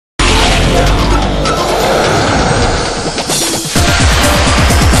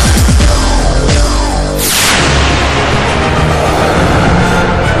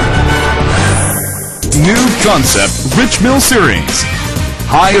concept Rich Mill series.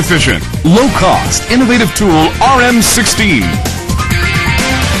 High efficient, low cost, innovative tool RM16.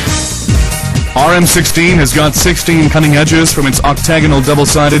 RM16 has got 16 cutting edges from its octagonal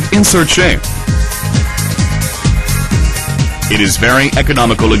double-sided insert shape. It is very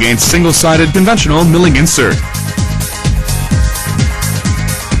economical against single-sided conventional milling insert.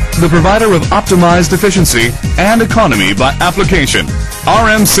 The provider of optimized efficiency and economy by application,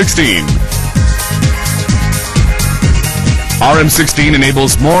 RM16. RM16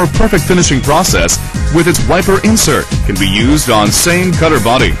 enables more perfect finishing process with its wiper insert, can be used on same cutter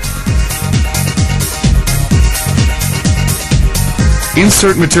body.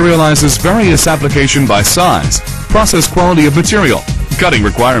 Insert materializes various application by size, process quality of material, cutting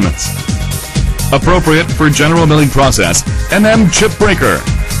requirements. Appropriate for general milling process, chip breaker.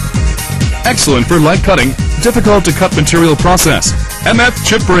 Excellent for light cutting, difficult to cut material process, MF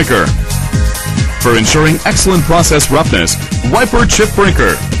chip breaker. For ensuring excellent process roughness, wiper chip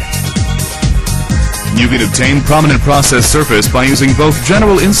breaker. You can obtain prominent process surface by using both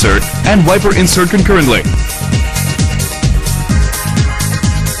general insert and wiper insert concurrently.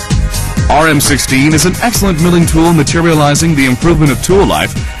 RM16 is an excellent milling tool materializing the improvement of tool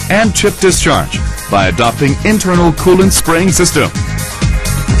life and chip discharge by adopting internal coolant spraying system.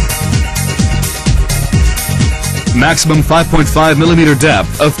 Maximum 5.5 millimeter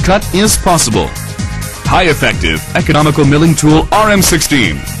depth of cut is possible. High effective, economical milling tool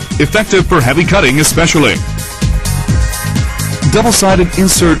RM16. Effective for heavy cutting especially. Double-sided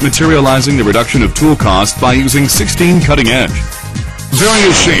insert materializing the reduction of tool cost by using 16 cutting edge.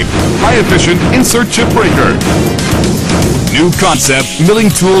 Various shape, high efficient insert chip breaker. New concept milling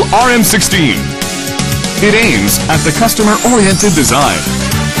tool RM16. It aims at the customer-oriented design.